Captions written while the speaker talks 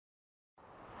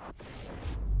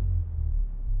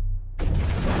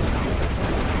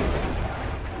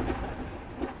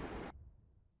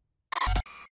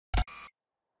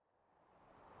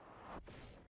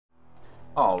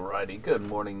Alrighty, good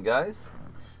morning, guys.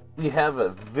 We have a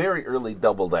very early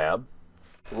double dab,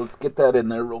 so let's get that in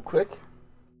there real quick.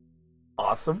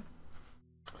 Awesome.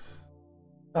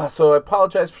 So I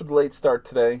apologize for the late start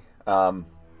today.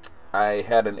 I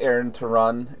had an errand to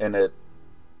run, and it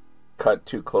cut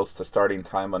too close to starting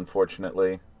time,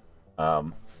 unfortunately.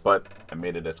 But I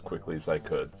made it as quickly as I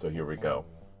could, so here we go.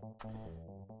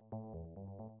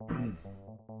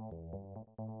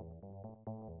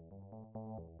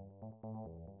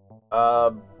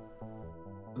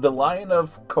 The Lion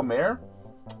of Comer,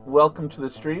 welcome to the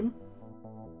stream.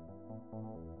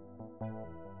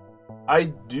 I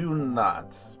do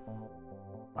not.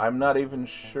 I'm not even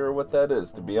sure what that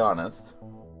is, to be honest.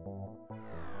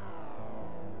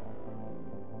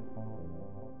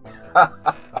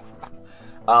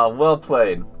 Well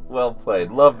played. Well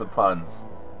played. Love the puns.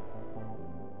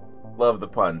 Love the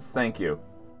puns. Thank you.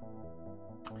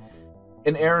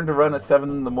 An errand to run at 7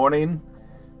 in the morning?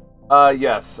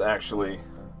 Yes, actually.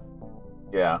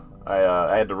 Yeah,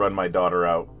 I had to run my daughter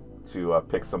out to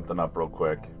pick something up real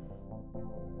quick.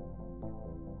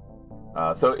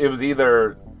 So it was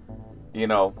either, you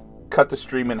know, cut the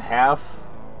stream in half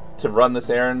to run this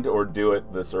errand or do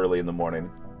it this early in the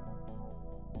morning.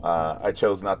 I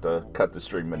chose not to cut the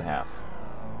stream in half.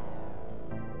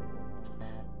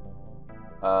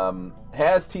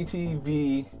 Has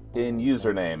TTV in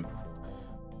username.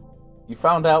 You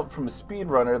found out from a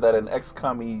speedrunner that in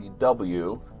X-COM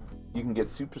EW, you can get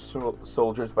super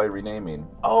soldiers by renaming.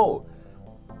 Oh,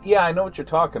 yeah, I know what you're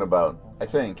talking about, I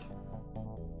think.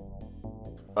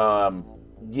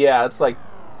 Yeah, it's like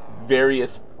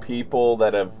various people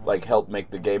that have like helped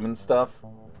make the game and stuff.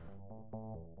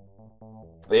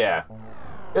 Yeah,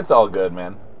 it's all good,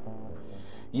 man.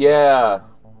 Yeah,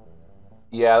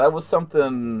 that was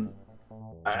something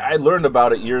I learned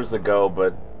about it years ago,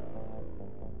 but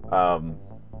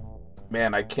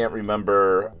man, I can't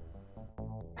remember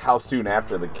how soon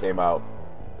after that came out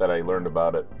that I learned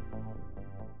about it.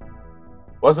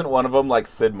 Wasn't one of them like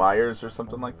Sid Meier's or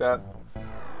something like that?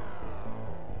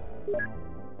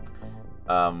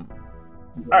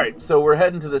 Alright, so we're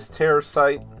heading to this terror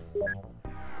site.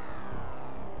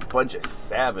 Bunch of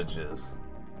savages.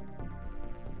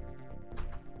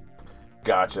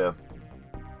 Gotcha.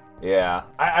 Yeah,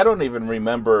 I don't even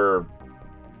remember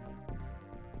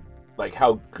like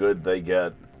how good they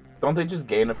get. Don't they just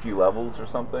gain a few levels or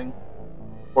something?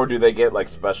 Or do they get like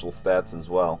special stats as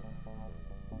well?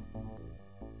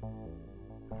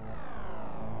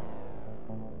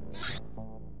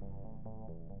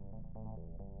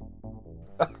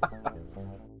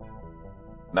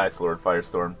 Nice, Lord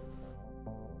Firestorm.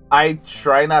 I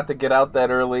try not to get out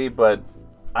that early, but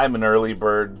I'm an early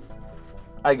bird.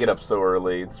 I get up so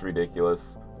early, it's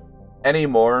ridiculous.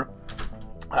 Anymore,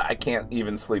 I can't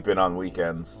even sleep in on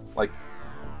weekends. Like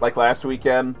last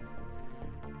weekend,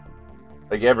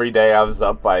 like every day I was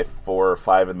up by 4 or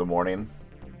 5 in the morning.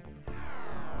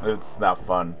 It's not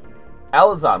fun.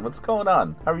 Alizon, what's going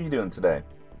on? How are you doing today?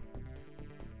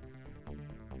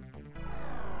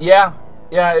 Yeah,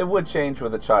 it would change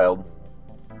with a child.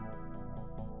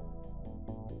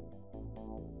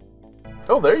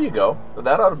 Oh, there you go.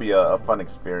 That ought to be a fun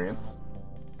experience.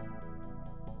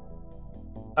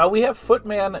 We have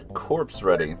Footman Corpse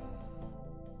ready.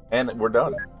 And we're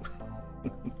done.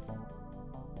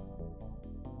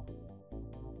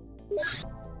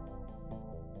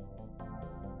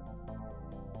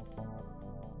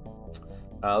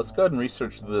 Let's go ahead and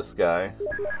research this guy.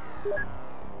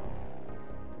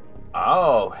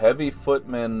 Oh, heavy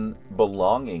footman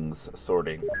belongings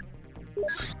sorting.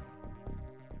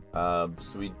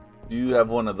 So we do have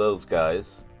one of those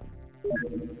guys.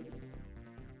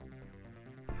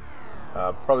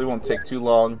 Probably won't take too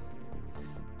long.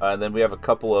 And then we have a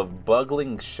couple of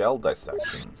bugling shell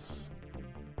dissections.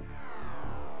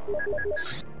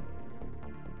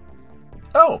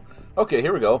 Oh, okay,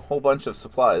 here we go. Whole bunch of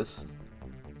supplies.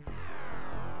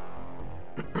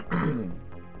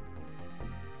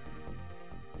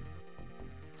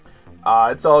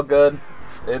 It's all good.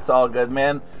 It's all good,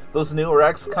 man. Those newer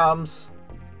X-COMs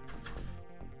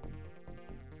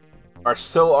are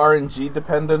so RNG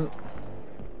dependent.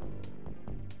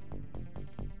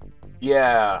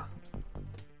 Yeah.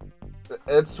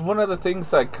 It's one of the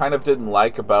things I kind of didn't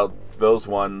like about those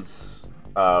ones,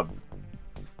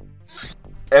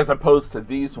 as opposed to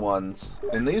these ones.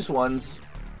 In these ones,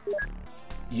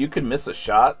 you can miss a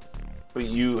shot, but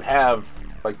you have,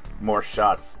 like, more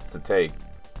shots to take,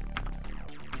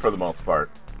 for the most part.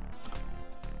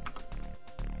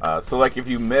 So like if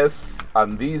you miss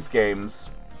on these games,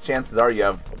 chances are you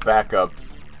have backup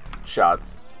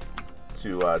shots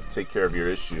to take care of your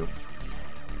issue.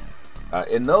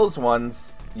 In those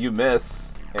ones, you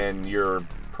miss and you're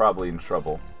probably in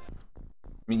trouble.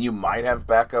 I mean, you might have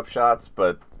backup shots,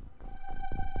 but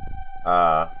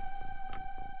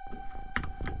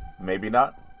maybe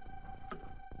not.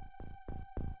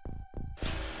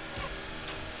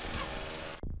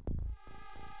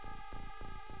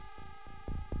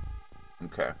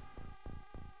 Okay.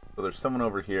 So there's someone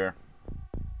over here.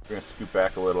 We're gonna scoot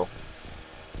back a little.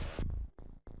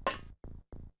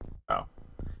 Oh.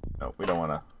 No, we don't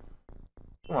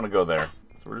wanna go there.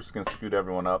 So we're just gonna scoot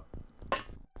everyone up.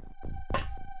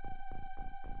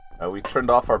 We turned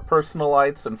off our personal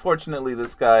lights. Unfortunately,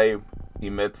 this guy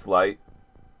emits light.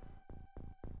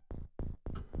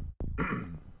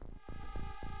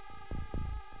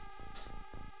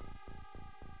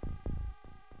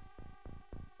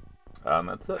 And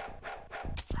that's it.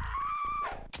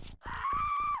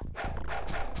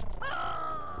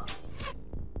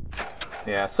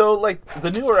 Yeah, so like the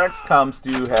newer X-Coms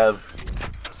do have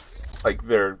like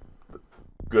their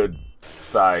good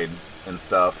side and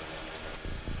stuff.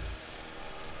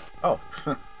 Oh.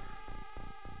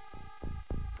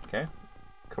 Okay.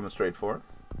 Coming straight for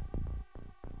us.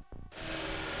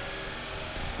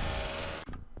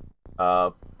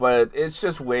 But it's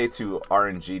just way too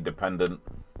RNG dependent.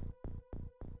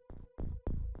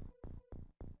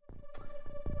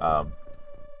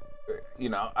 You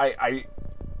know, I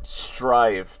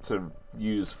strive to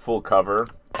use full cover,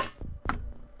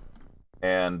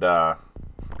 and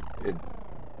it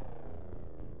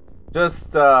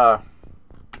just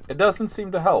it doesn't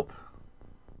seem to help.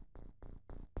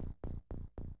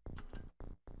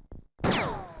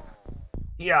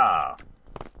 Yeah.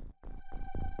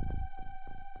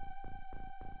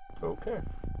 Okay.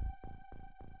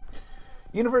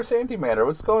 Universe Antimatter,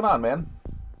 what's going on, man?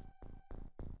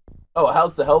 Oh,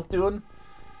 how's the health doing?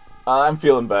 I'm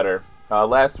feeling better.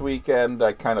 Last weekend,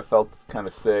 I kind of felt kind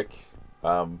of sick.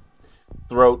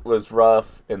 Throat was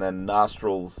rough, and then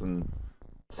nostrils and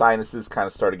sinuses kind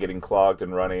of started getting clogged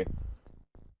and runny.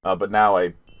 But now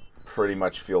I pretty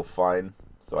much feel fine,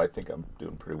 so I think I'm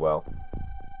doing pretty well.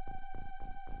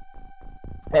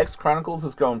 X-Chronicles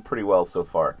is going pretty well so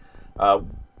far.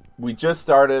 We just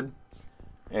started,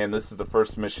 and this is the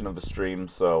first mission of the stream,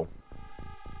 so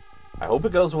I hope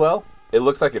it goes well. It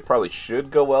looks like it probably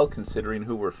should go well, considering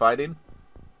who we're fighting.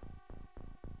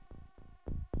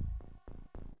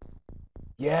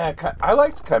 Yeah, I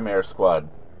liked Chimera Squad.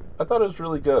 I thought it was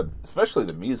really good, especially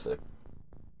the music.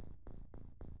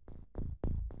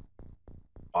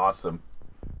 Awesome.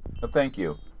 Well, thank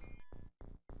you.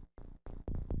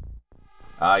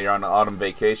 You're on an autumn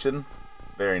vacation?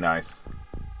 Very nice.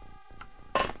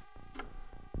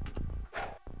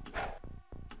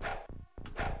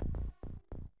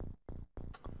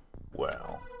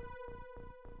 Well.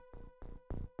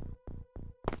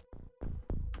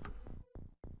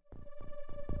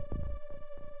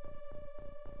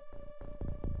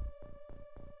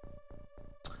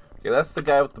 Okay, that's the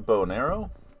guy with the bow and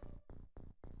arrow.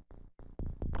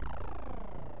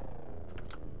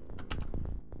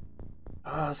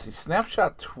 Let's see,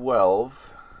 snapshot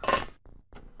 12.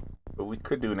 But we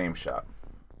could do an aim shot.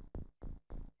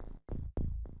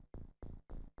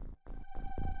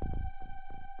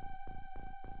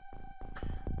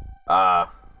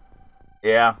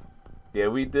 Yeah. Yeah,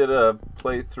 we did a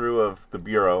playthrough of the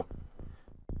Bureau.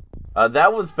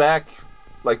 That was back,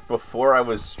 like, before I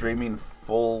was streaming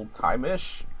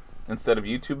full-time-ish instead of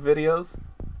YouTube videos.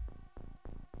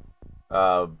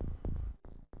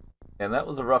 And that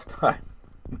was a rough time.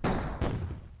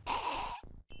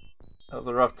 That was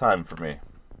a rough time for me.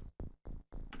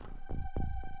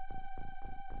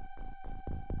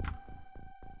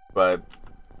 But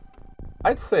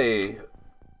I'd say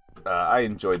I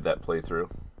enjoyed that playthrough.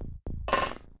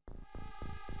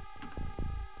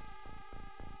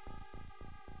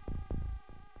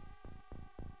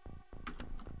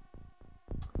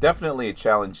 Definitely a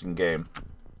challenging game.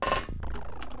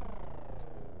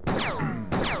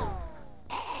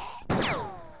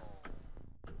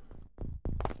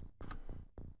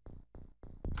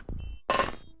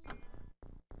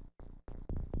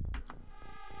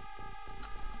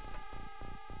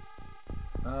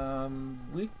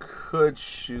 We could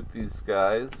shoot these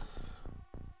guys.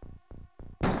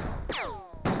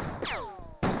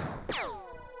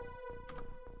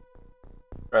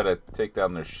 Try to take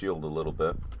down their shield a little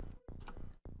bit.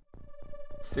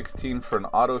 16 for an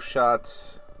auto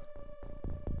shot.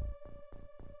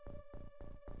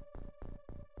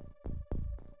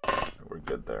 We're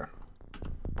good there.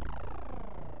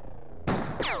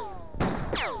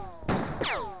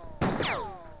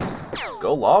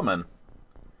 Go Lawman.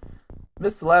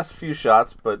 Missed the last few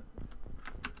shots, but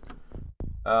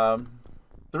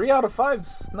 3 out of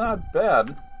 5's not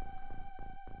bad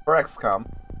for X-COM.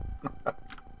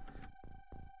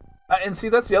 And see,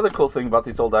 that's the other cool thing about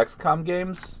these old X-COM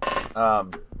games.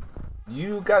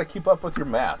 You got to keep up with your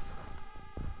math.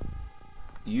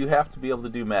 You have to be able to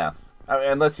do math,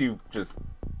 unless you just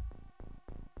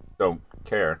don't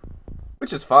care,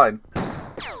 which is fine.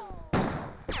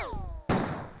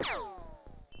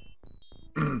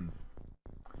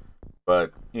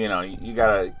 But you know, you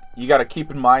gotta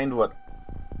keep in mind what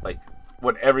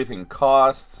everything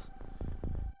costs.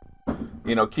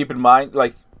 You know, keep in mind,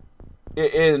 like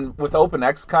with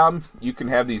OpenX-COM, you can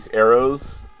have these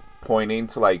arrows pointing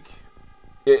to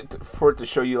for it to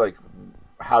show you like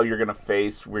how you're gonna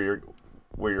face, where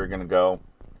you're gonna go.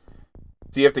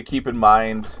 So you have to keep in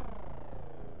mind,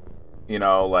 you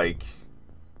know, like,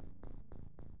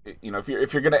 you know,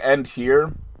 if you're gonna end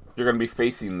here, you're gonna be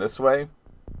facing this way.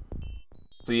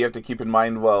 So you have to keep in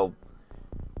mind, well,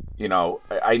 you know,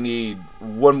 I need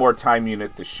one more time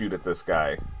unit to shoot at this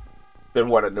guy than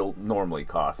what it normally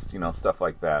costs. You know, stuff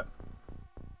like that.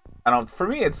 For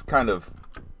me, it's kind of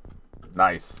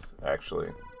nice, actually.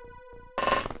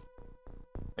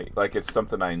 Like, it's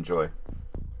something I enjoy.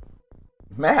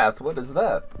 Math? What is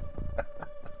that?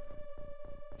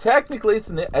 Technically, it's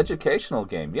an educational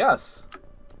game. Yes.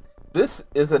 This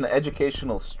is an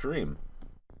educational stream.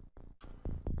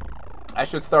 I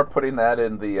should start putting that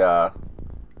in the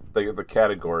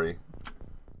category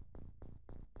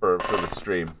for the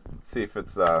stream. See if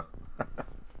it's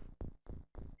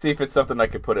see if it's something I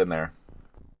could put in there.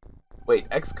 Wait,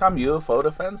 X-COM UFO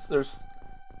Defense? There's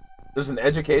an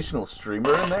educational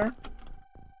streamer in there?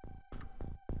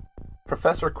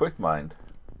 Professor Quickmind.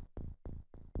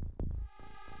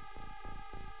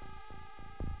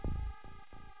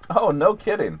 Oh, no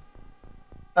kidding.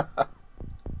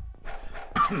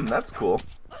 That's cool.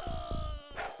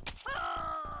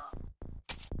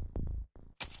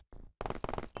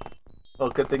 Well,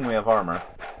 good thing we have armor.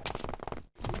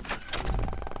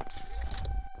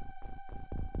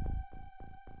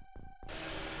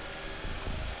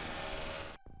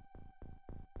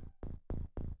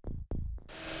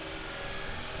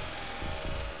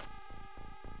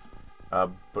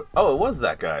 But oh, it was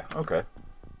that guy. Okay.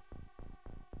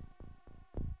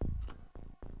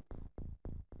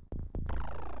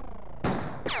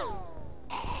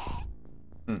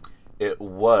 It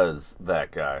was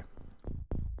that guy.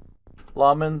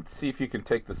 Lawman, see if you can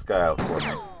take this guy out for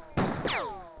me.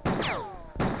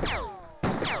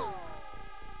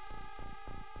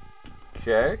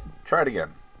 Okay, try it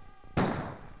again.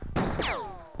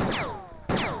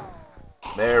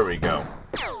 There we go.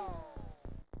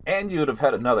 And you would have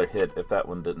had another hit if that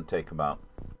one didn't take him out.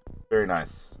 Very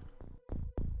nice.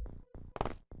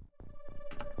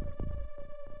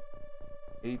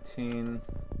 18...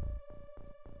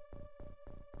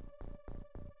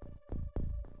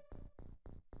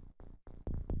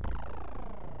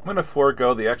 I'm going to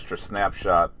forego the extra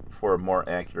snapshot for a more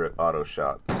accurate auto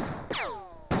shot.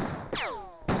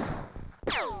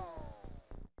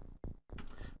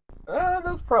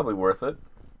 That's probably worth it.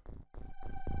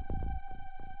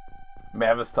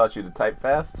 Mavis taught you to type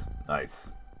fast?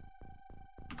 Nice.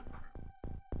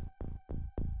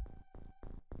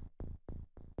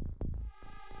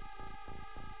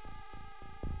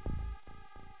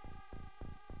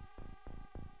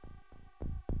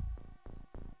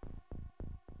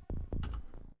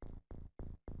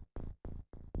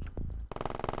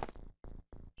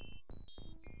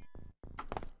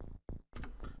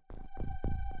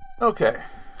 Okay.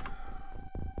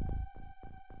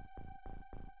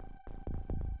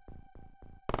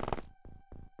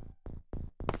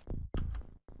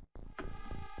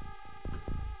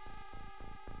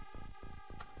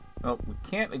 Well, we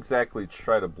can't exactly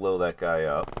try to blow that guy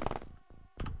up.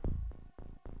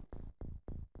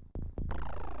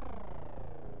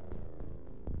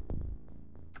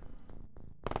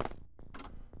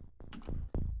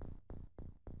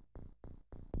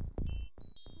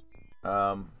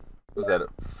 Was that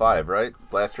 5, right?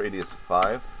 Blast radius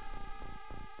 5.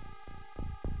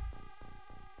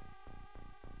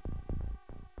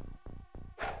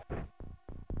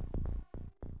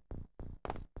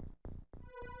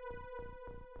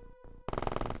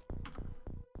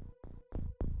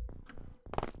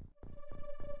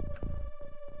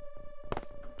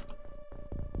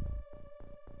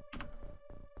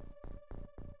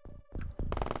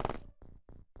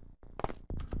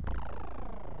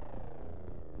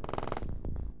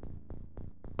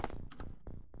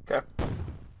 Okay.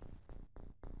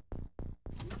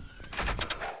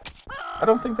 I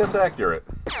don't think that's accurate.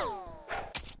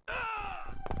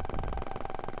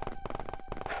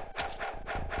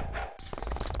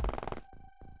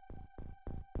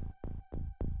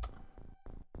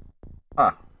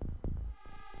 Huh.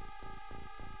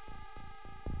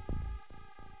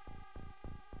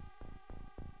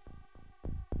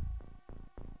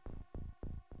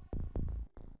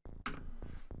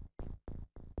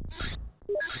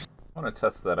 I want to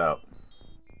test that out.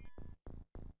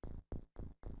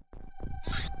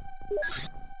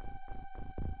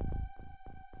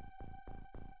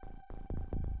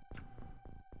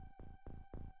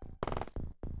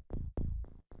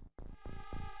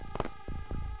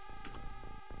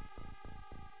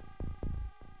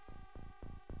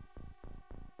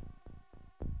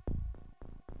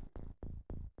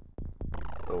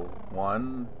 So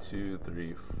 1, 2,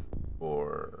 3,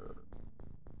 4,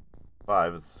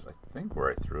 5 is, I think,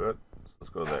 where I threw it. So let's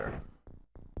go there.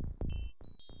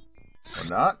 Or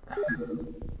not.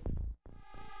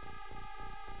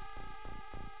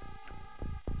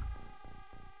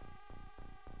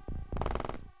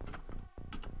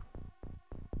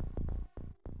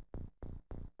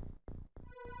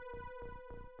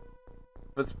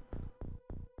 If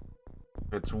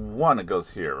it's 1, it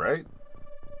goes here, right?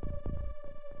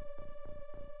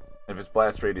 If its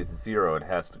blast radius is 0, it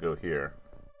has to go here.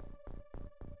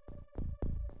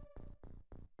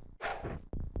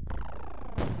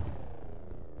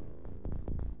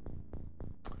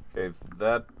 Okay,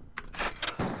 that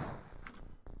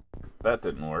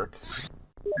didn't work.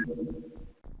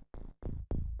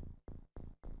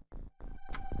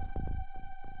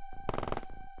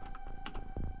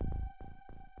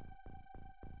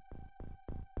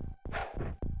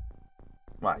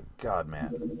 My God,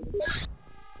 man.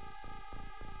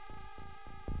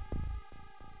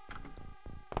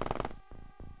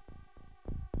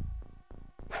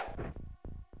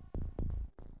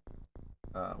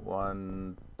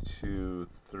 One, two,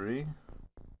 three.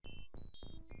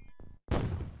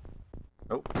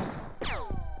 Nope.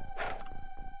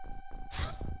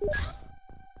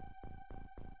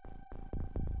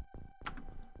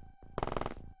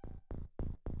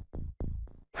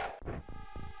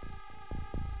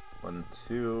 One,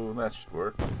 two, that should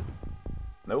work.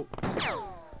 Nope.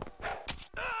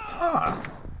 Huh.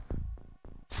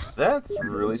 That's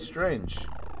really strange.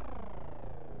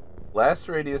 Blast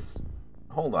radius...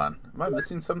 Hold on. Am I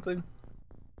missing something?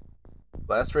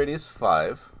 Blast radius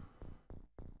 5.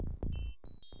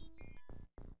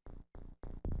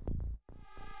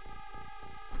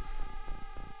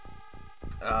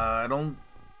 I don't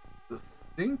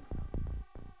think...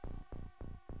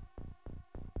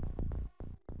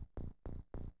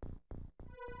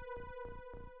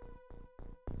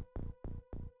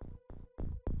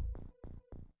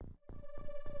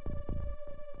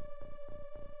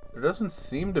 There doesn't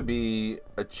seem to be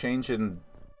a change in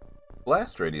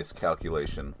blast radius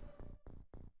calculation.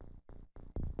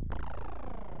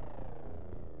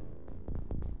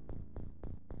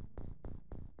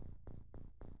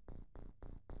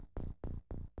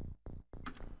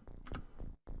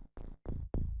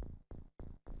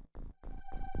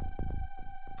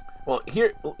 Well,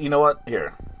 here, you know what?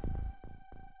 Here.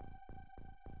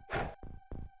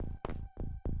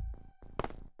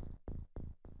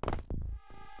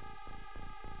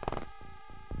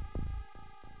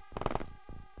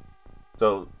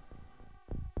 So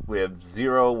we have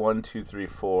 0, 1, 2, 3,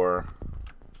 4,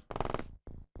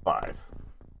 5.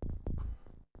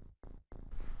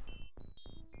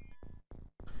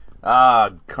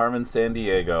 Ah, Carmen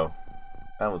Sandiego.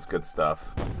 That was good stuff.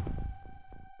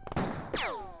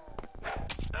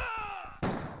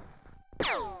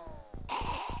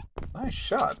 Nice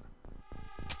shot.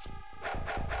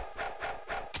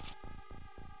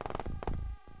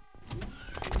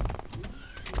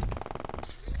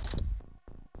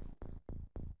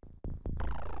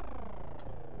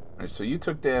 Alright, so you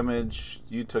took damage,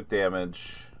 you took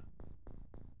damage.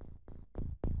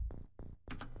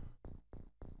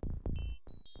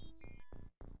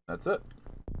 That's it.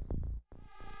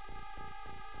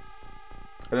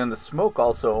 And then the smoke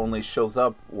also only shows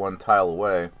up 1 tile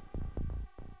away.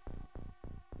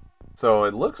 So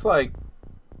it looks like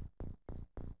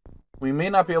we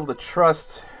may not be able to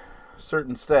trust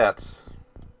certain stats.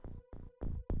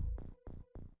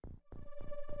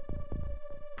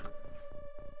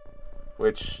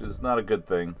 Which is not a good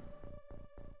thing.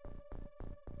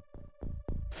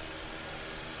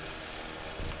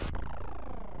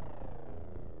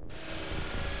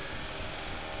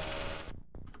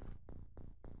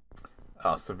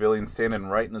 Oh, civilian standing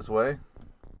right in his way.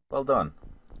 Well done.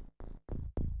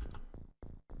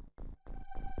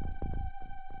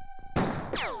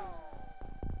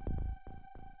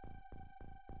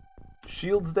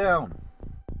 Shields down.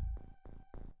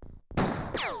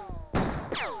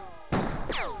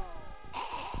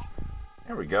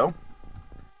 There we go.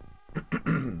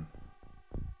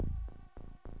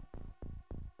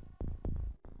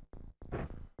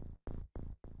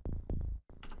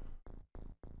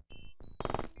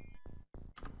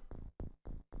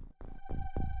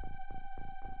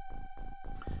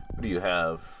 What do you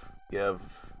have? You have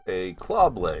a claw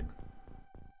blade.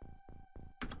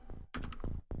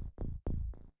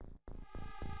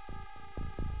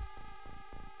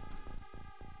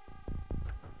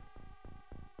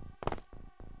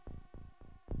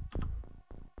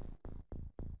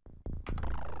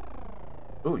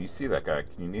 Ooh, you see that guy.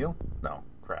 Can you kneel? No.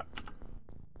 Crap.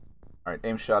 Alright,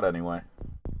 aim shot anyway.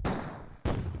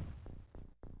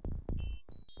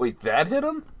 Wait, that hit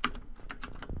him?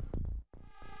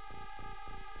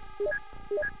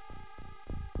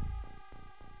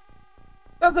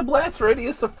 That's a blast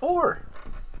radius of 4.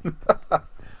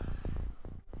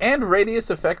 And radius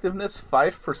effectiveness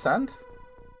 5%?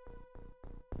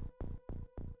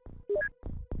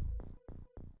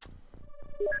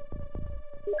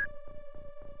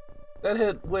 That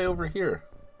hit way over here.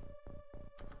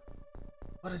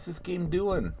 What is this game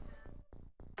doing?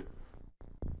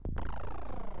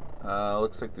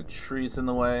 Looks like the tree's in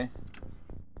the way.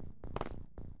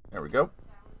 There we go.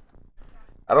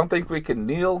 I don't think we can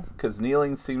kneel, because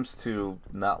kneeling seems to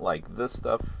not like this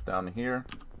stuff down here.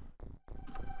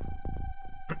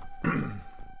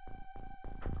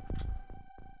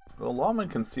 Well, Lawman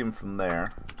can see him from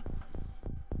there.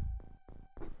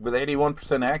 With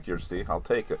 81% accuracy, I'll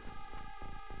take it.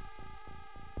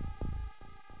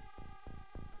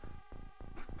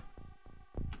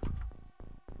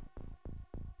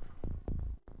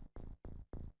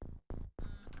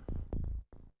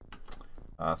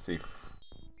 See.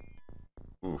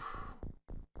 Oof.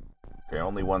 Okay,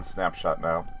 only one snapshot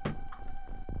now.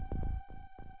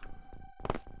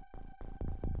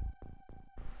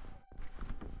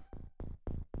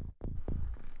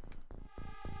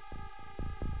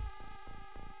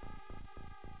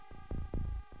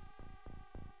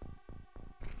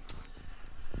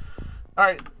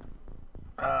 Alright.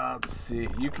 Let's see.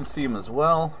 You can see him as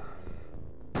well.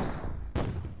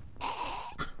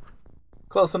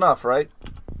 Close enough, right?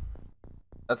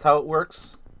 That's how it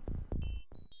works?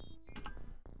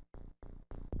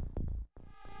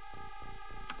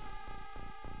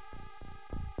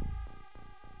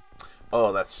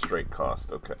 Oh, that's straight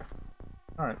cost. Okay.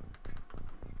 Alright.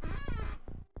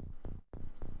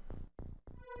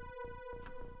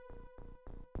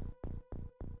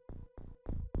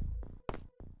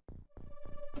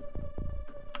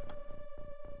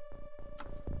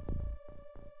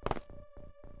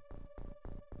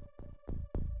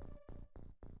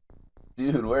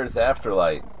 Dude, where's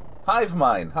Afterlight? Hive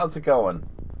Mind, how's it going?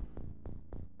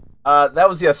 That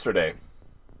was yesterday.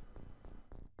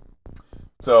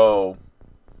 So,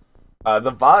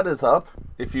 the VOD is up,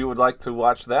 if you would like to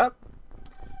watch that.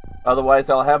 Otherwise,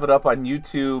 I'll have it up on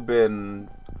YouTube in...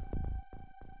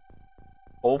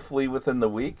 hopefully within the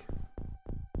week.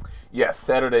 Yes,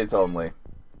 Saturdays only.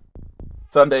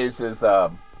 Sundays is,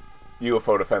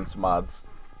 UFO Defense mods.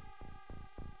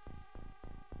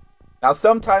 Now,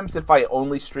 sometimes if I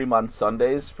only stream on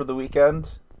Sundays for the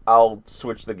weekend, I'll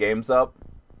switch the games up.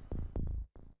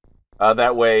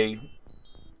 That way,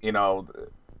 you know,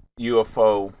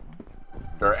 UFO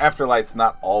or Afterlight's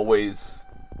not always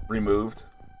removed.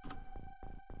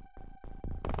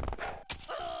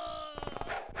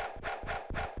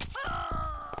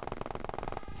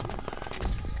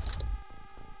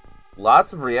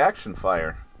 Lots of reaction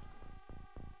fire.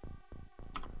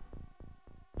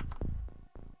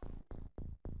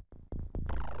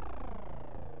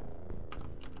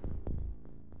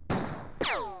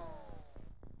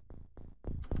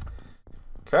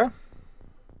 Okay.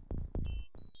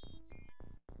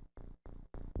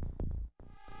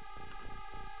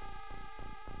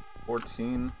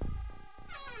 $14.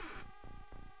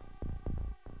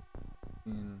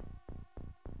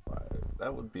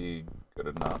 That would be good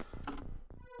enough.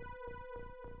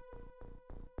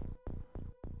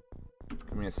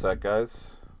 Give me a sec,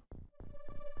 guys.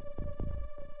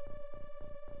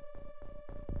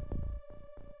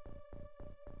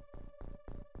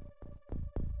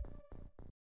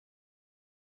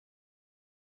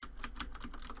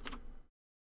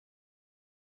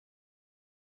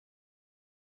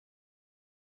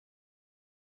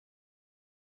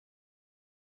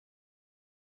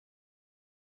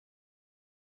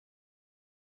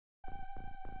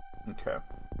 Okay.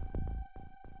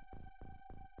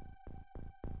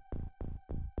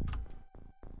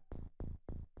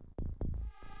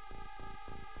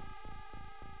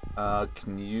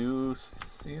 Can you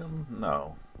see him?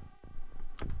 No.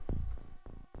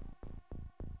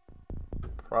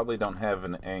 Probably don't have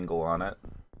an angle on it.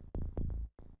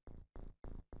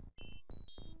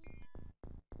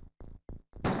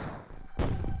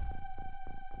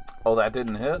 Oh, that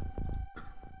didn't hit?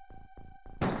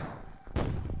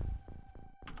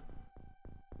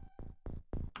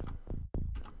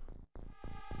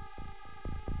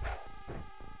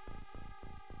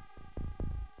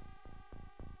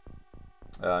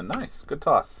 Nice. Good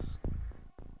toss.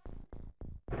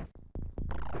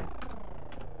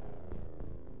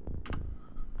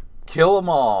 Kill them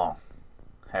all.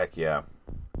 Heck yeah.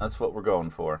 That's what we're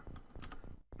going for.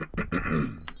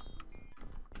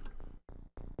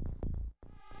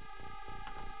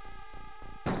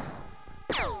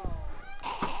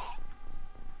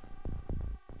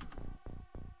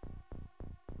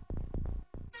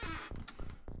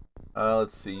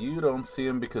 Let's see. You don't see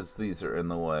him because these are in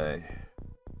the way.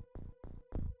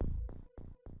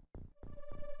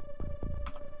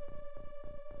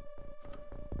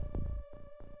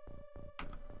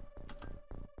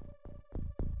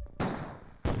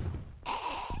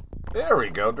 There we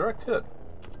go, direct hit.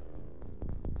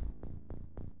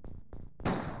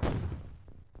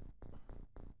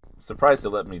 Surprised they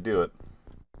let me do it.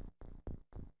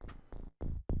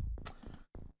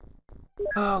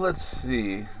 Let's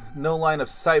see. No line of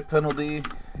sight penalty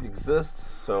exists,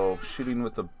 so shooting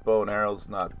with the bow and arrow is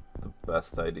not the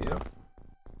best idea.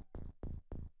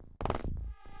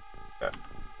 Okay.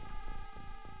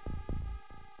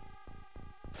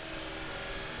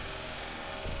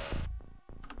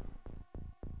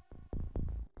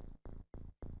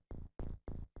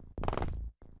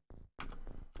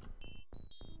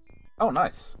 Oh,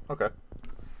 nice. Okay.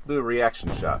 Do a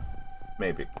reaction shot.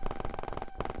 Maybe.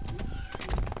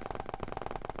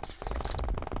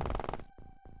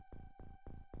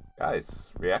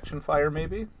 Guys, reaction fire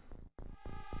maybe?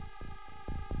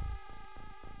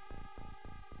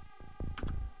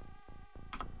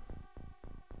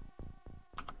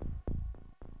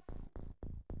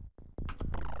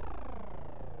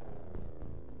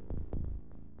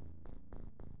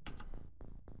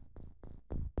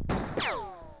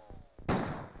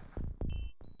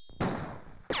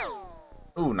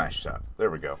 Ooh, nice shot. There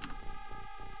we go.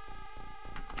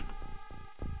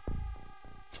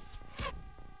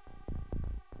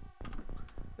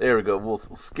 There we go. We'll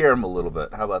scare him a little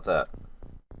bit. How about that?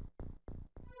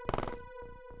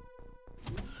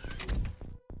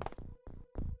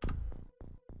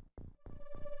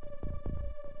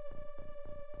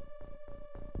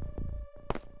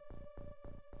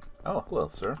 Oh, hello,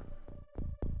 sir.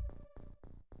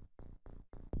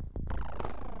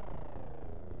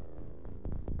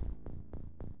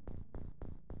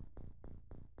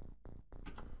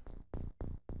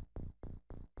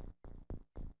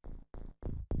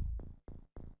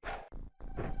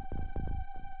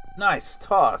 Nice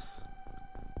toss.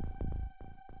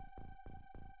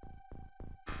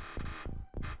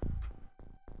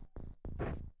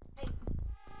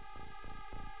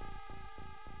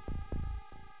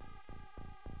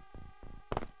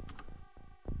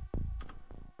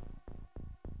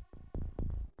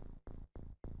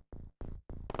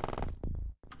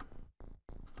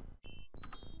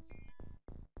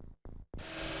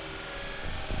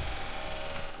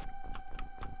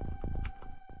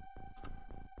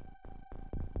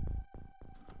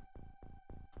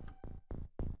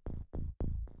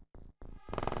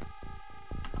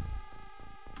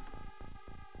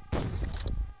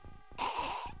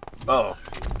 Oh.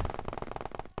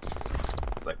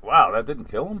 It's like, wow, that didn't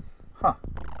kill him? Huh.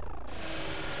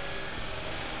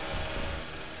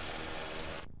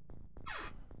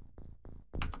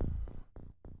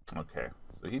 Okay,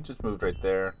 so he just moved right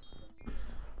there.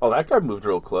 Oh, that guy moved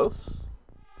real close.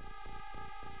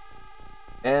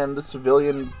 And the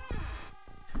civilian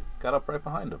got up right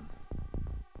behind him.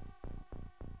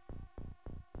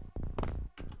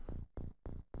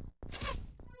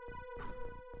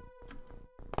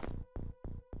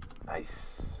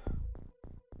 Nice.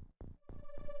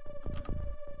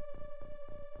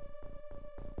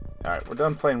 Alright, we're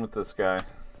done playing with this guy.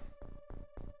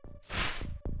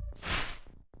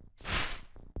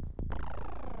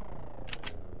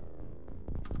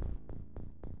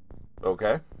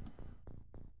 Okay.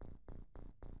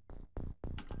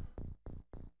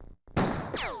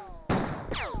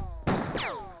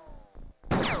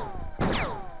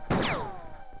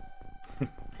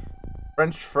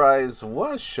 French Fries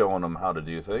was showing him how to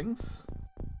do things.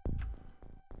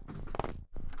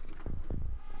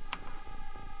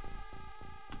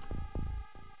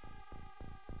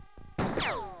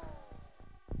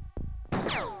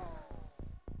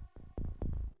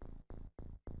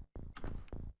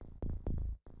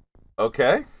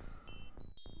 Okay.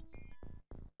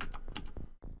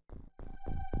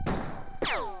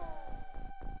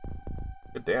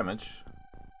 Good damage.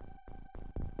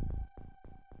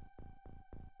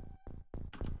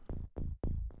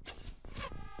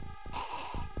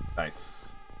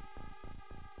 Nice.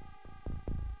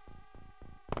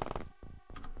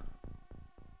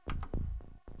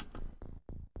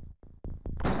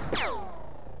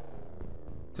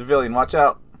 Civilian, watch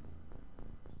out.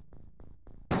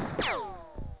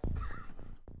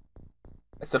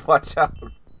 I said watch out.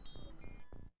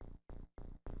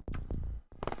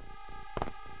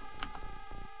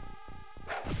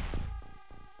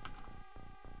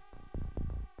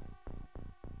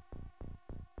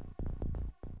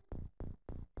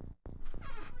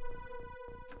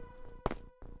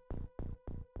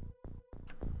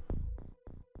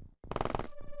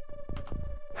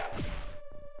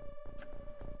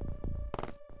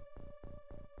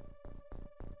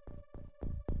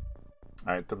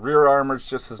 Alright, the rear armor's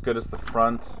just as good as the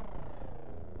front.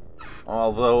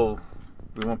 Although,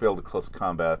 we won't be able to close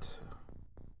combat.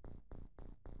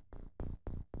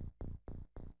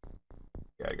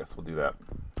 Yeah, I guess we'll do that.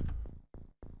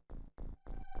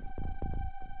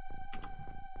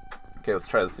 Okay, let's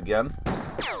try this again.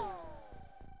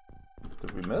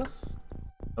 Did we miss?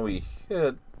 No, we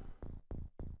hit.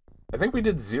 I think we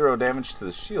did 0 damage to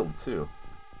the shield, too.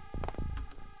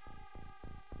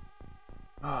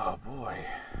 Oh, boy.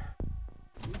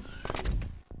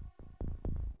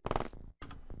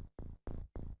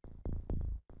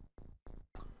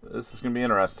 This is going to be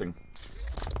interesting.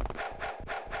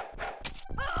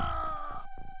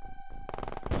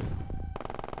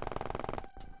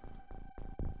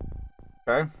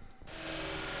 Okay.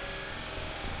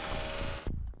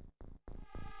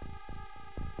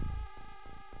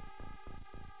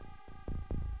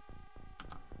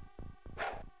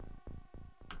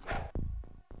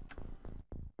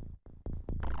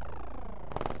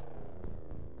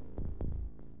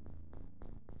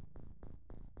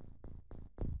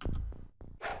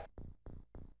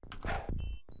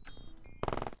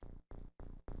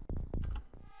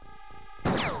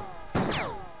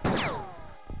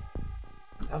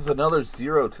 That was another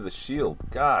 0 to the shield.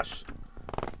 Gosh.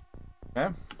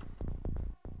 Okay.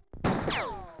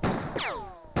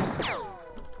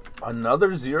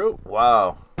 Another 0?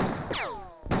 Wow.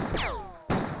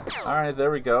 Alright,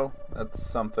 there we go. That's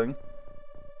something.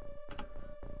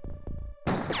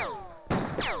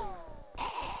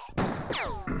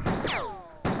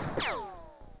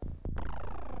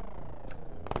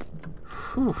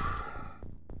 Whew.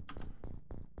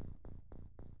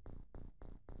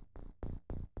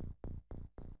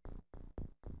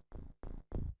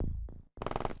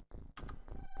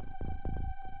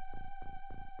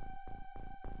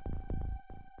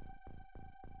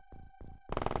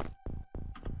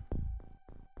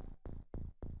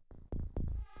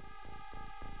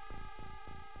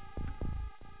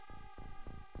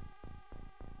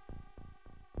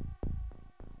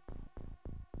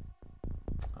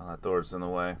 Oh, that door's in the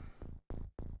way.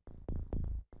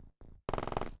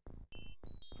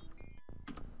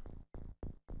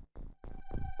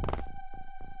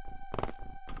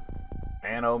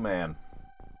 Man, oh man.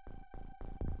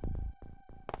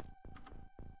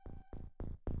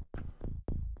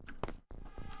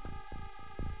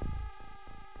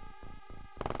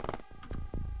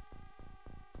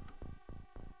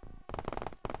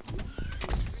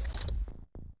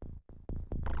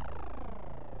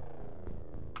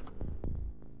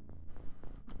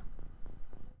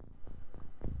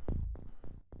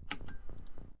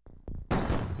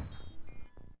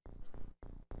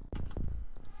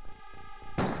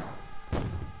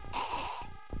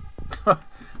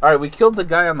 Alright, we killed the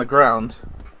guy on the ground.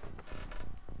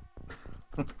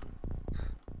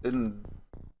 Didn't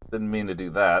mean to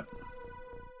do that.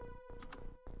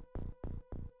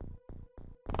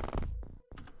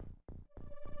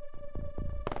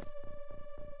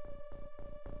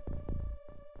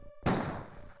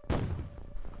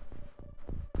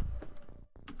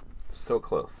 So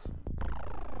close.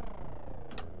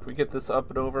 Can we get this up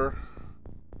and over?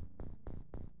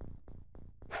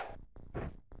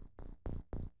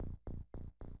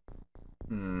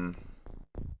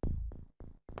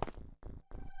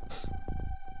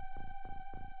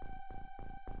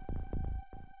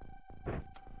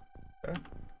 Okay.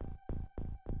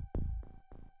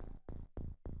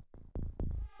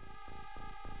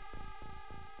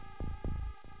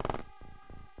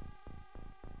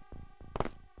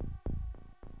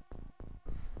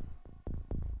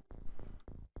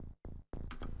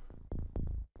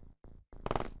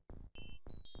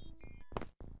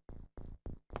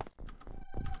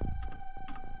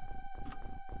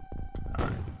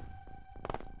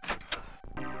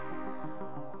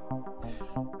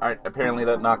 Alright, apparently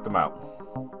that knocked them out.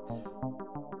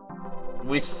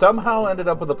 We somehow ended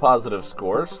up with a positive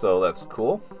score, so that's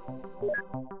cool.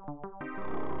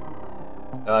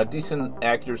 Decent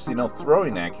accuracy, no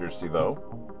throwing accuracy though.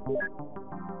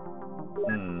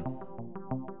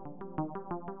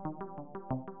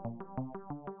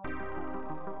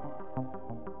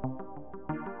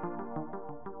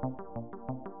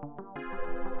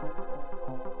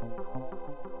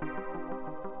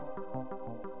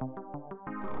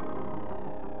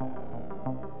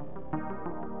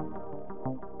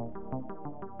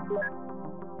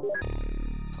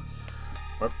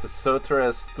 We're up to Sotra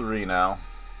S3 now.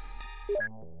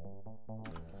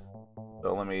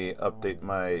 So let me update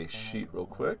my sheet real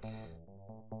quick.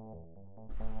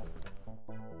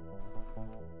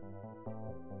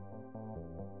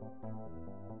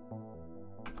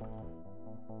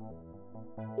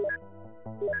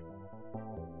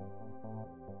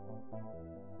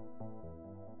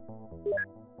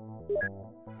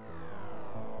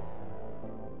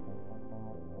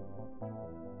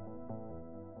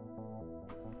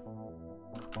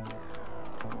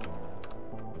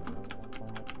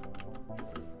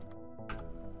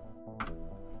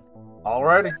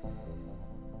 Alrighty.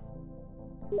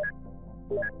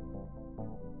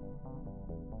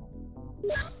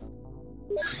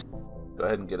 Go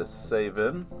ahead and get a save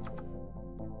in.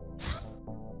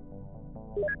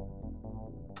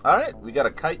 Alright, we got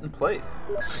a kite and plate.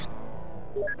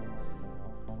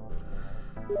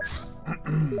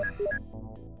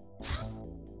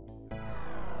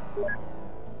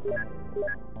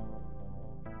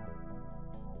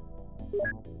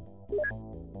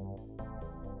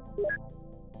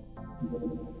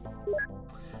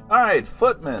 Alright,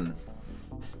 footmen.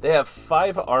 They have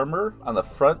 5 armor on the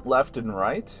front, left, and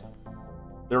right.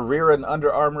 Their rear and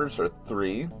under armors are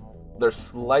 3. They're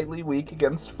slightly weak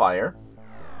against fire.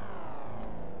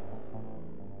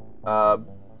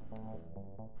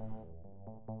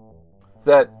 Is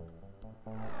that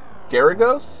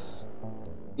Garagos?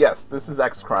 Yes, this is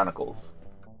X-Chronicles.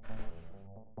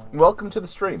 Welcome to the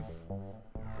stream.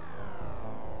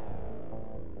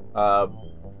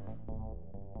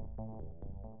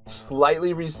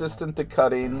 Slightly resistant to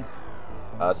cutting.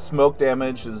 Smoke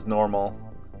damage is normal.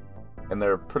 And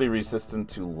they're pretty resistant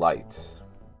to light.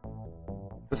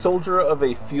 The soldier of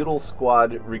a feudal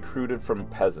squad recruited from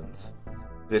peasants.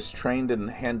 It is trained in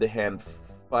hand-to-hand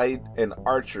fight and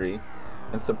archery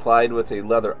and supplied with a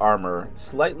leather armor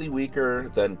slightly weaker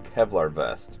than Kevlar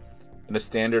vest and a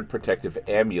standard protective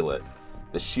amulet,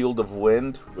 the Shield of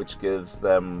Wind, which gives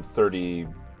them 30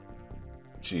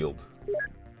 shield.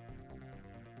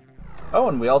 Oh,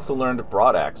 and we also learned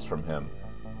Broadaxe from him.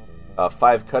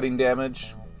 5 cutting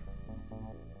damage,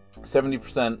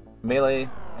 70% melee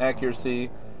accuracy,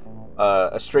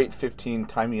 a straight 15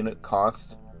 time unit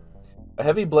cost. A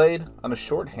heavy blade on a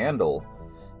short handle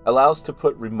allows to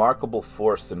put remarkable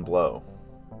force in blow.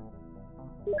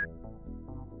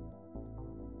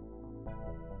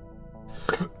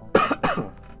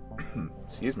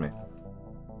 Excuse me.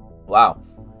 Wow.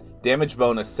 Damage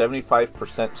bonus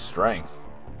 75% strength.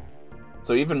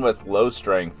 So even with low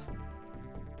strength,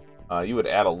 you would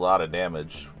add a lot of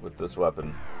damage with this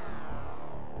weapon.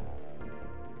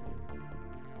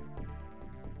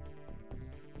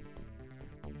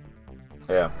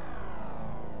 Yeah.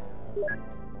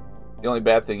 The only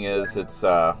bad thing is it's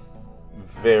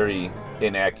very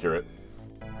inaccurate.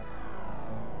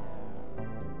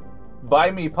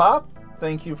 Buy Me Pop,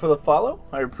 thank you for the follow.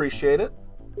 I appreciate it.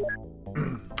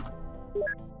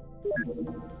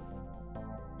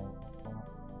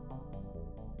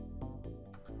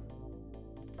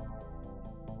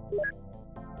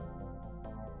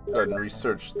 Go ahead and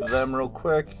research them real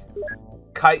quick.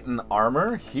 Chitin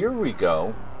armor, here we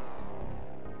go.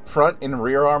 Front and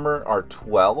rear armor are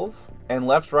 12, and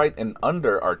left, right, and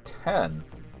under are 10,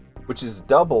 which is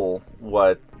double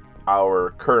what our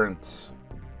current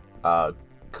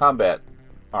combat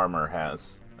armor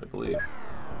has, I believe.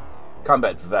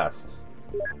 Combat vest.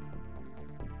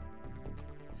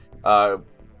 80%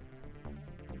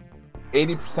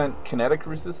 kinetic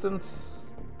resistance,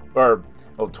 or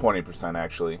 20%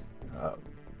 actually.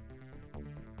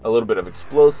 A little bit of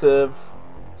explosive,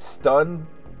 stun.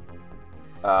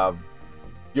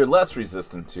 You're less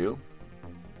resistant to.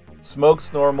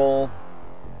 Smoke's normal.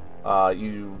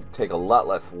 You take a lot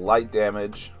less light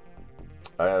damage.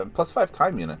 Plus 5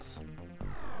 time units.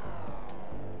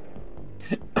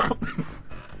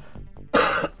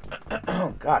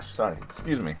 Oh gosh, sorry.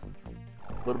 Excuse me.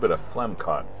 A little bit of phlegm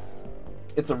caught.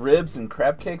 It's a ribs and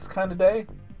crab cakes kind of day?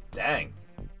 Dang.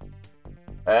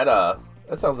 That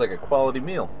sounds like a quality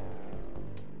meal.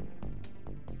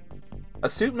 A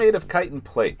suit made of chitin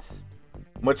plates,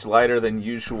 much lighter than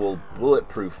usual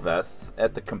bulletproof vests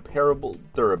at the comparable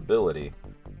durability.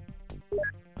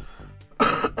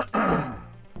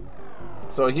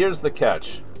 So here's the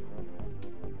catch.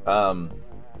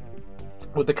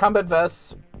 With the combat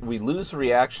vests, we lose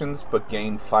reactions but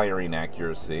gain firing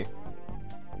accuracy.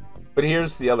 But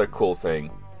here's the other cool thing.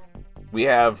 We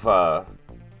have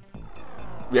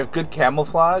good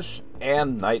camouflage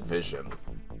and night vision.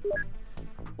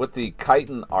 With the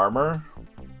chitin armor,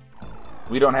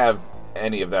 we don't have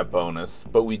any of that bonus,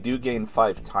 but we do gain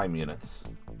 5 time units.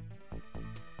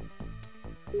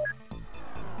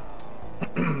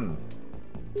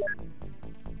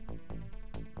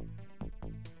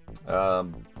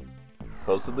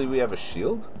 Supposedly we have a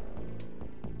shield?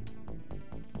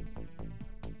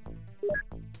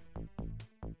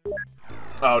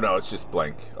 Oh no, it's just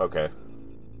blank. Okay.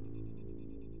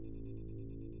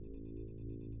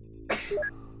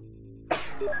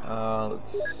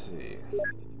 Let's see.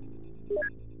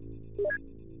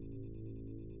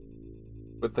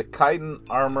 With the chitin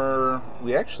armor,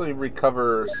 we actually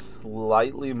recover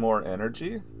slightly more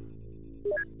energy,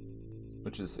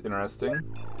 which is interesting.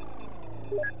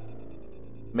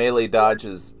 Melee dodge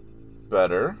is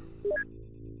better.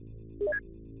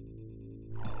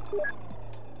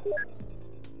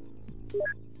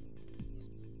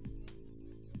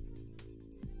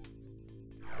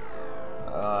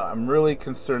 I'm really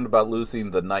concerned about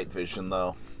losing the night vision,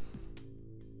 though.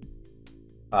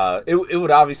 It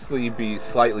would obviously be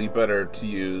slightly better to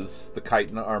use the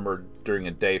chitin armor during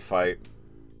a day fight,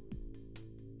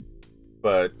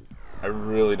 but I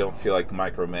really don't feel like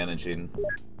micromanaging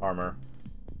armor.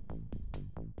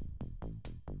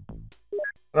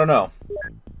 I don't know.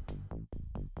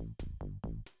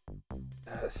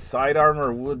 Side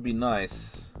armor would be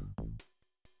nice.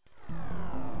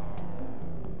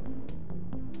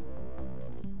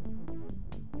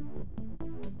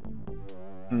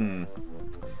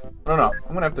 I don't know.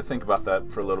 I'm gonna have to think about that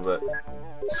for a little bit.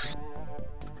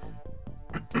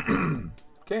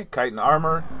 Okay, chitin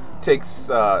armor takes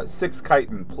 6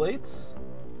 chitin plates.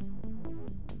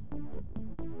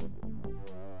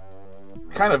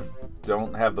 Kind of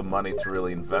don't have the money to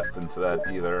really invest into that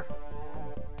either.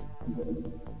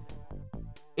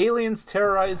 Aliens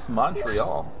terrorize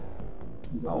Montreal.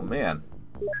 Oh man.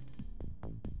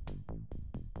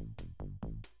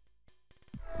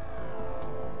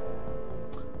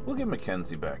 We'll get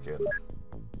Mackenzie back in.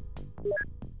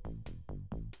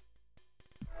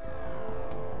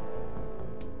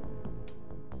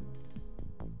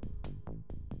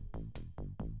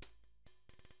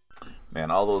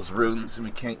 Man, all those runes and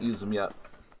we can't use them yet.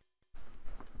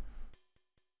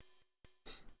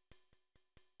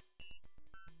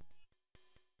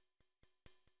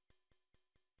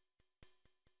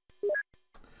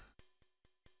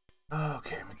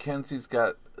 Okay, Mackenzie's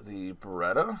got the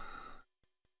Beretta.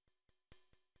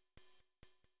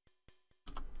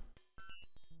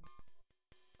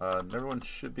 Everyone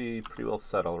should be pretty well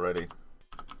set already.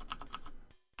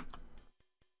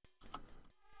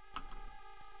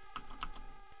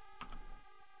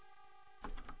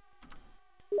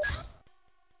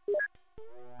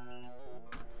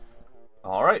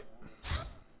 All right.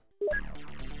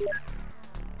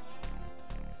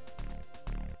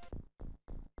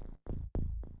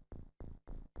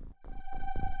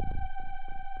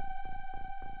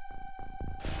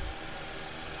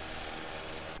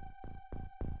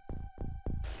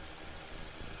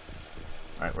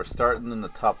 Alright, we're starting in the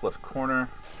top left corner.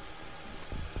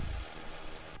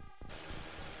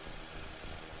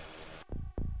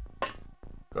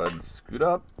 Go ahead and scoot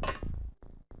up.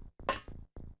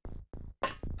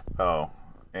 Oh,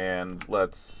 and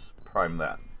let's prime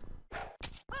that.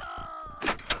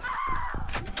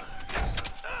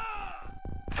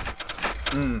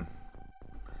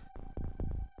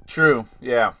 True,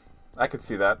 yeah. I could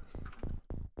see that.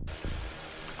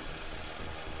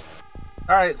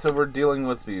 Alright, so we're dealing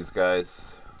with these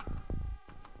guys.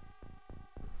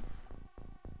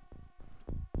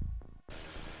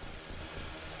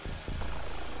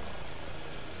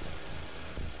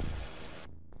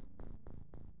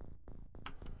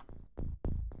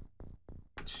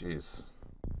 Jeez.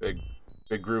 Big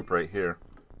group right here.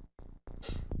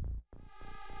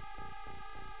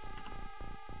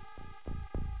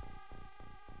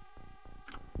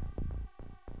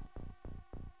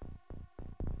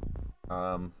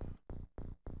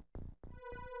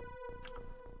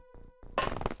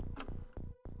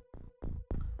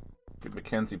 Get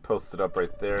Mackenzie posted up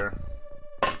right there.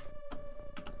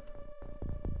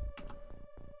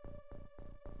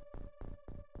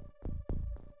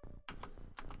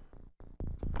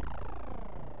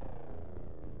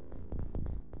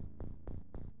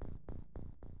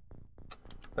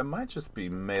 That might just be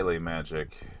melee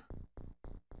magic.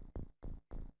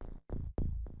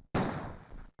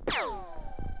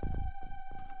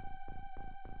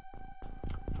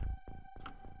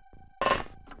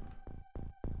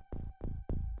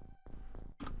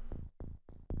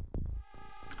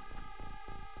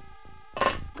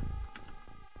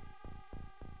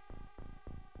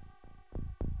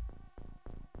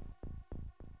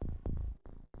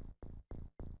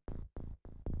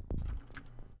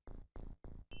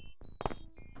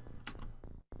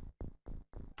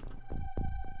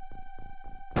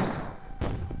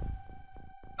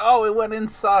 Oh, it went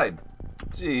inside.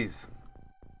 Jeez.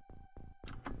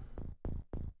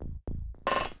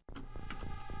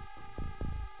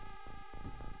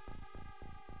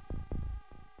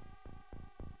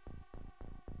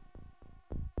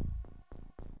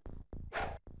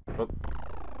 Oh.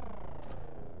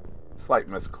 Slight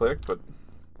misclick, but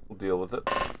we'll deal with it.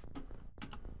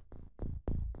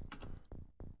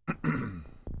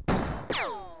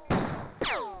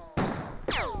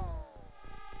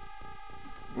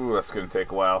 Ooh, that's gonna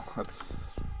take a while.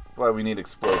 That's why we need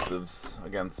explosives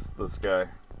against this guy.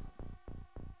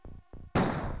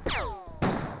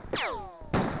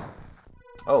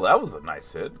 Oh, that was a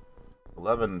nice hit.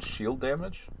 11 shield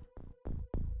damage.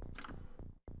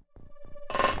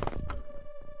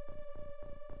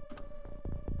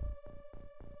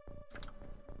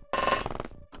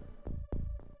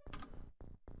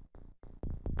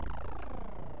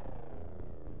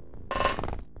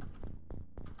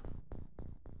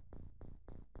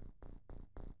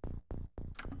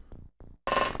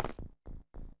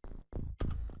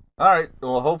 Alright,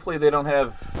 well hopefully they don't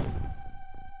have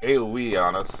AoE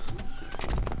on us.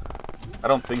 I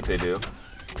don't think they do.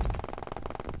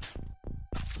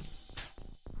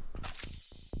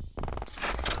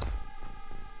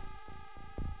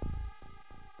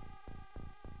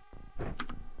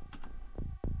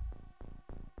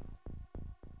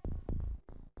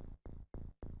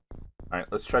 Alright,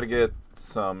 let's try to get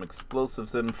some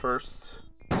explosives in first.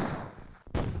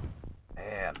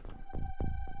 Man.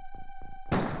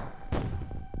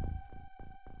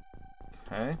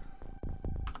 Okay.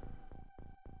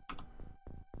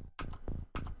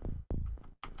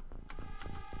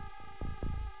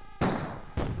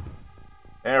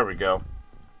 There we go.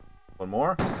 One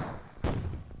more.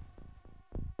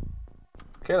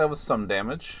 Okay, that was some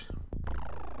damage.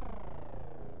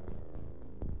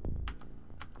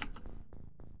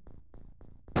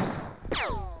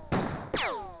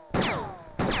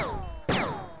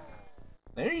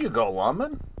 There you go,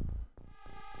 Lawman.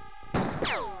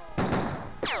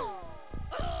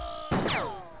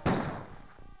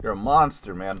 You're a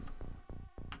monster, man.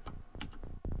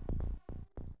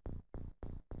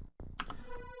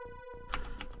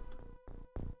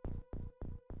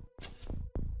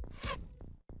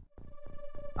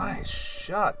 Nice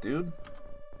shot, dude.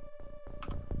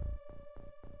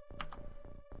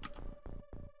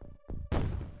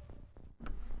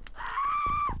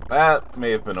 That may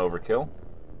have been overkill,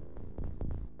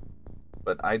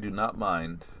 but I do not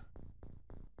mind.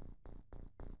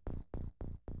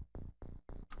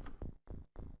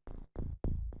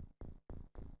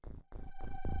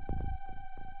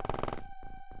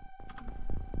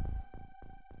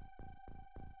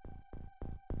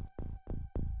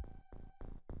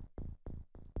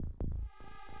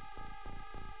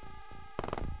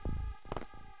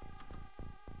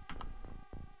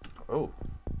 Oh.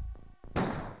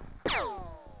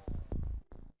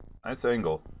 Nice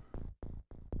angle.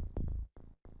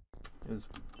 Is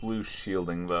blue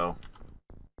shielding, though.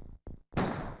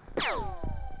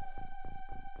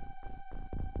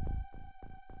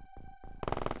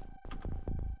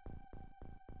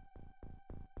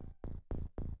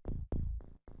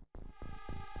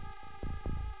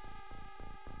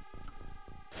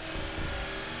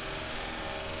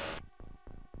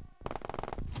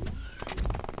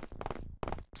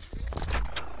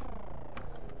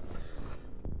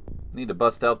 Need to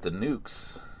bust out the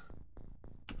nukes.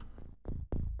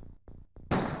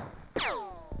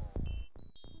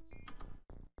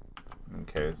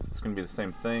 Okay, is this gonna be the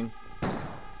same thing?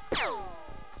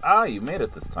 Ah, you made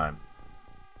it this time.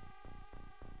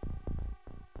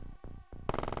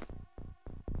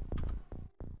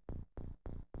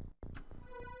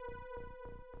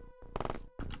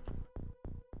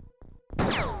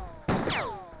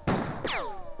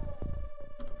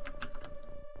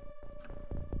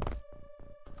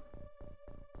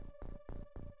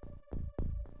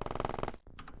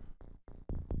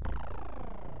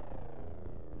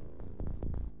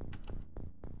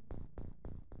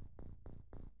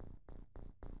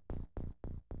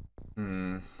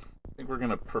 I think we're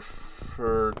gonna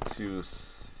prefer to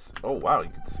Oh, wow, you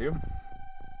can see him?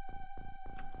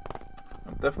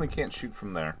 I definitely can't shoot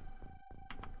from there.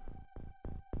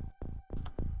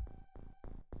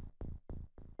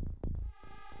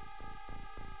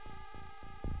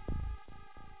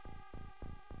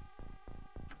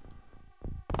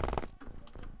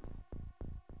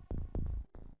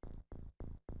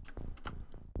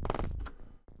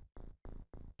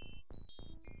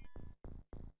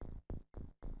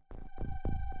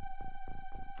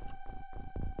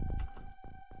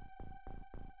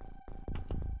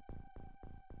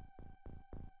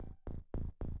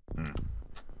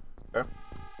 Okay.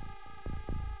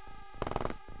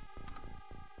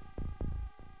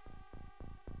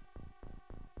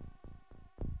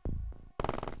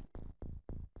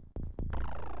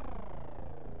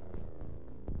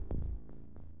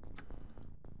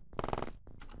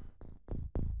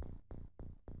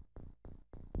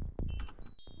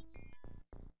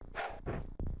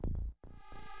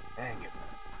 Dang it.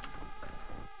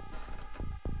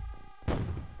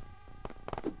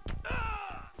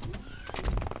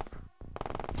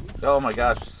 Oh my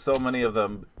gosh, so many of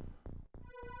them.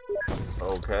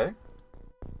 Okay.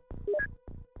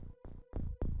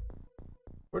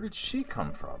 Where did she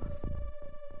come from?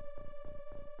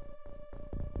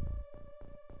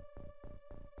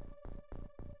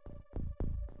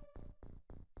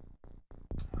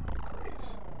 Great.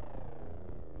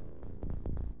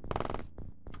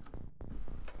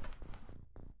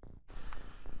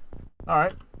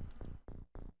 Alright.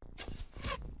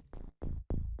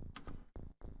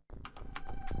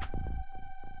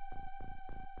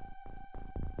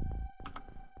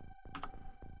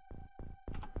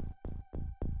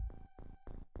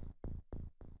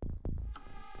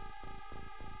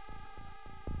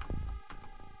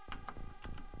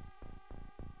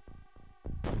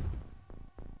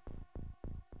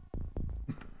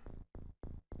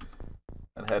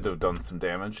 That had to have done some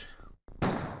damage.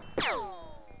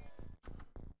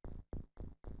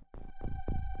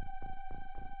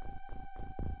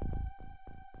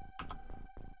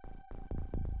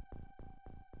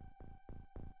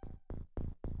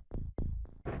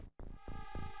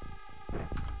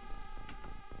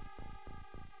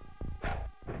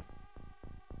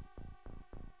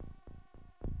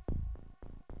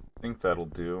 I think that'll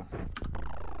do.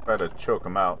 Try to choke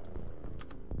him out.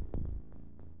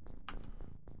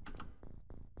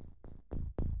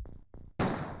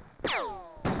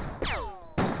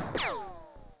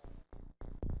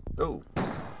 Oh.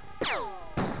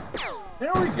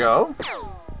 There we go.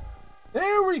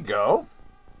 There we go.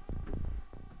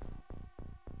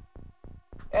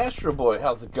 Astro Boy,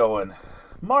 how's it going?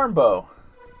 Marmbo.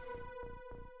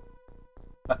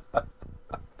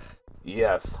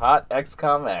 Yes, hot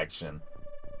X-COM action.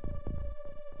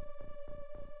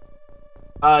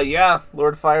 Yeah,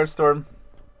 Lord Firestorm.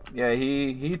 Yeah,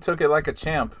 he took it like a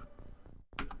champ.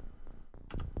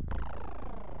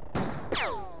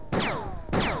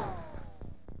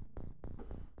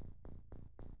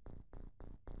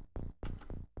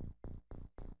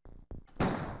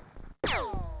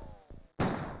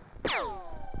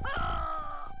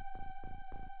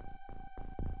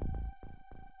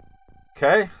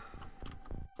 Okay.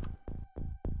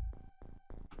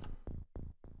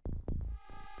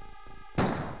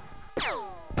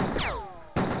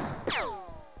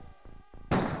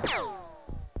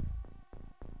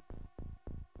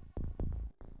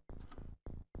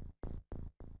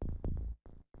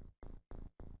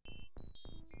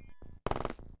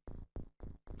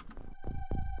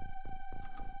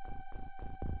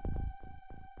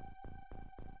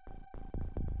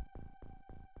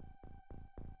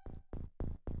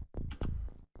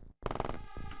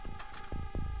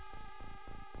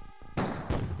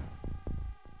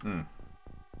 Hmm.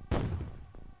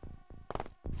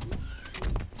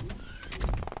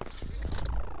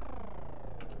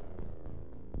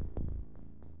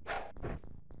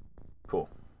 Cool.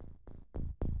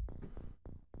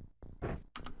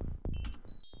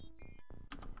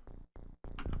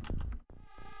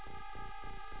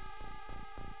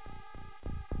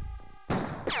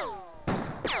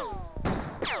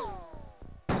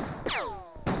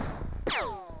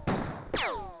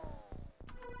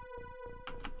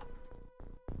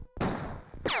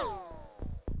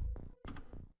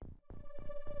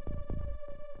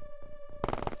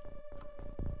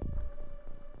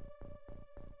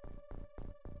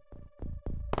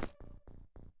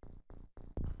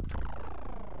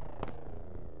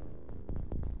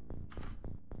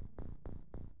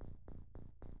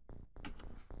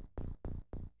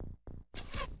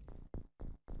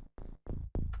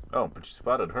 Oh, but you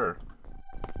spotted her.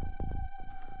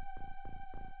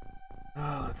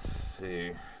 Oh, let's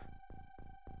see.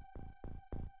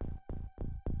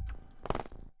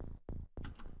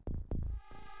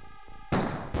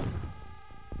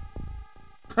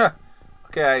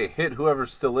 Okay, I hit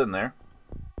whoever's still in there.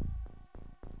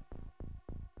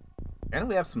 And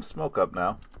we have some smoke up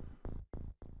now.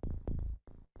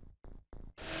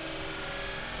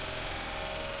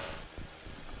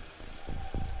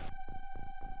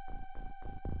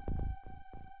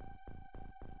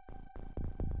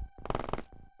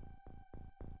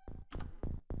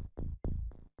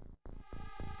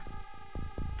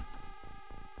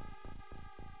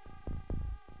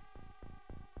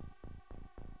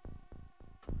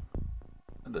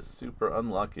 That is super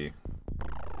unlucky.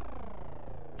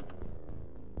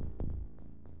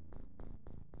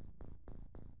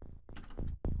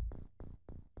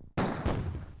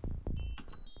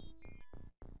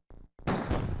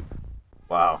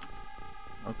 Wow.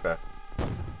 Okay.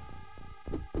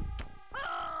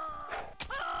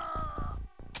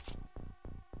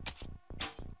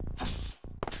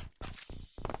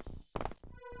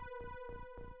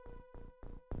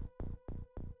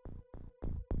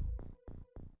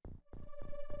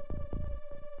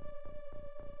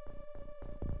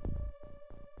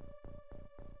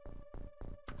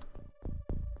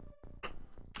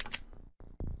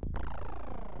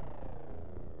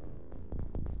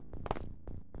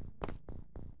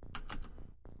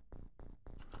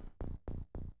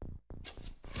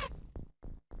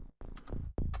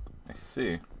 I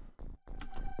see.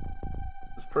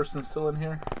 This person's still in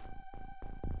here?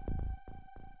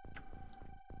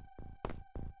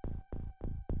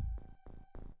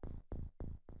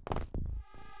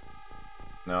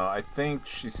 No, I think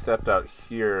she stepped out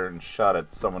here and shot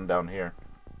at someone down here.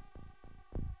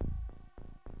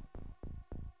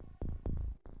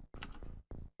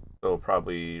 So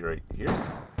probably right here.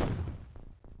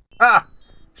 Ah!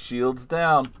 Shields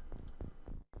down.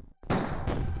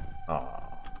 Aw.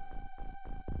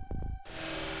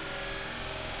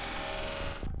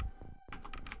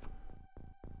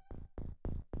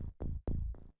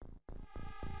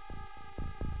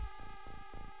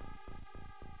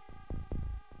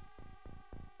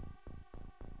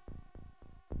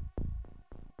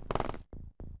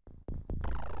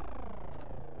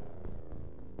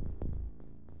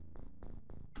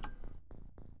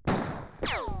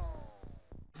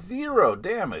 Zero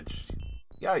damage.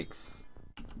 Yikes.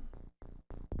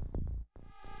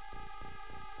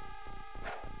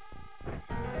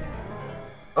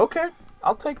 Okay,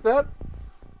 I'll take that.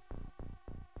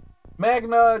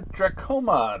 Magna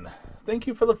Dracomon, thank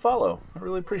you for the follow. I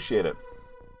really appreciate it.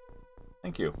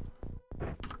 Thank you.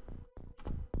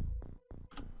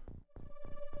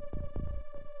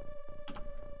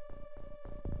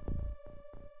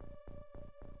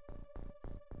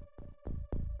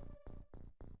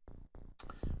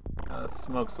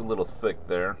 Smoke's a little thick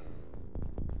there.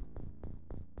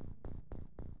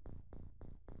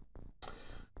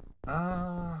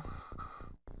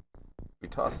 We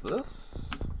toss this.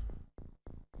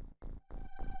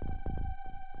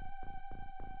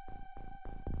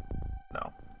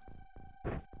 No.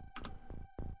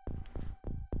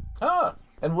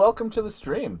 And welcome to the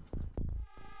stream.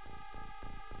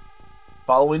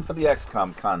 Following for the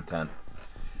X-COM content.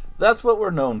 That's what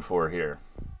we're known for here.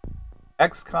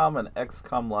 X-COM and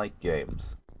X-COM-like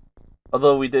games.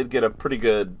 Although we did get a pretty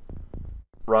good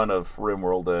run of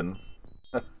RimWorld in.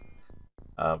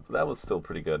 But that was still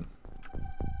pretty good.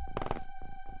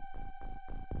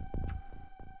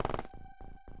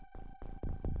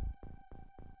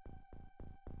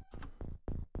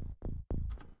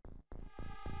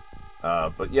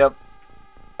 But yep,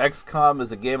 X-COM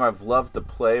is a game I've loved to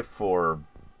play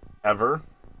forever.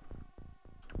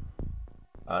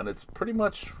 And it's pretty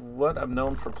much what I'm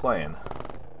known for playing.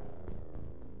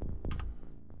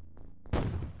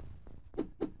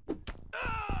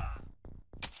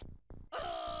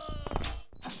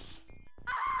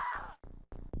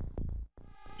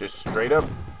 Just straight up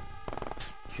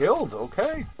killed,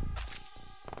 okay.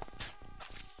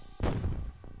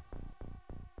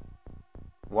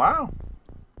 Wow.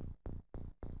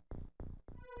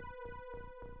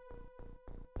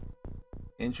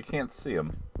 And you can't see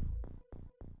him.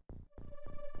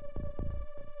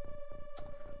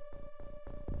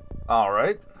 All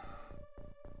right.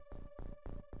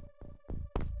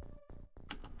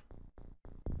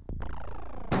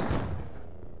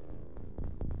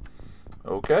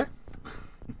 Okay.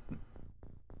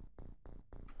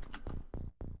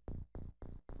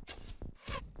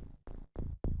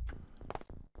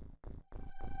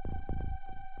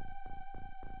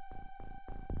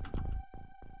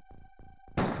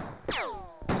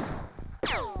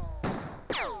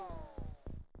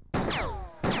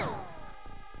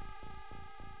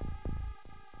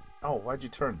 Oh, why'd you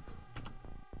turn?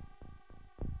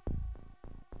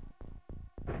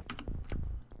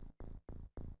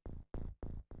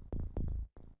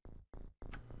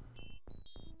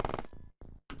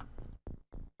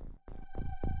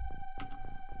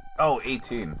 Oh,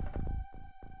 18.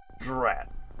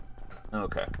 Drat.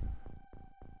 Okay.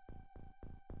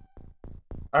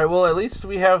 Alright, well, at least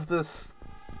we have this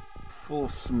full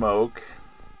of smoke.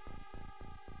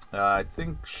 I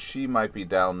think she might be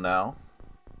down now.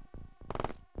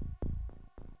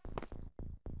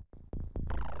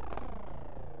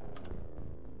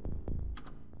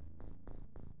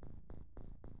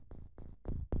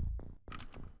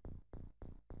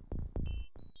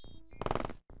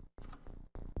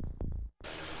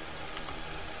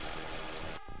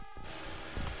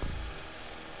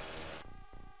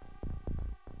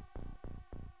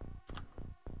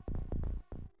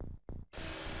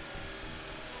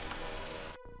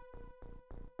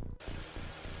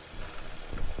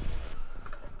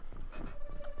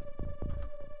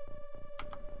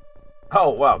 Oh,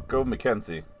 wow. Go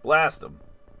Mackenzie. Blast him.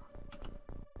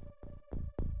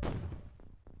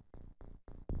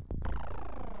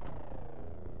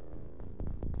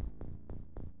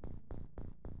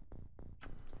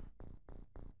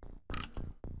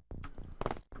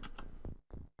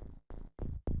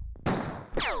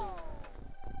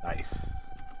 Nice.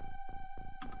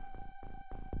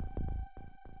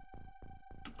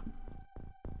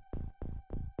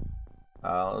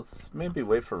 Let's maybe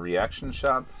wait for reaction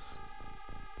shots.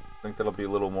 I think that'll be a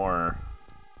little more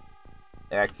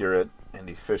accurate and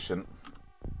efficient.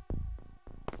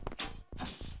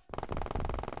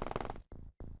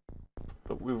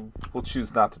 But we'll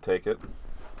choose not to take it.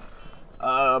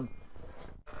 Oh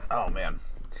man.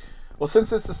 Well,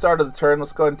 since it's the start of the turn,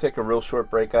 let's go ahead and take a real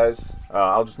short break, guys.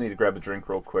 I'll just need to grab a drink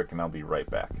real quick, and I'll be right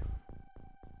back.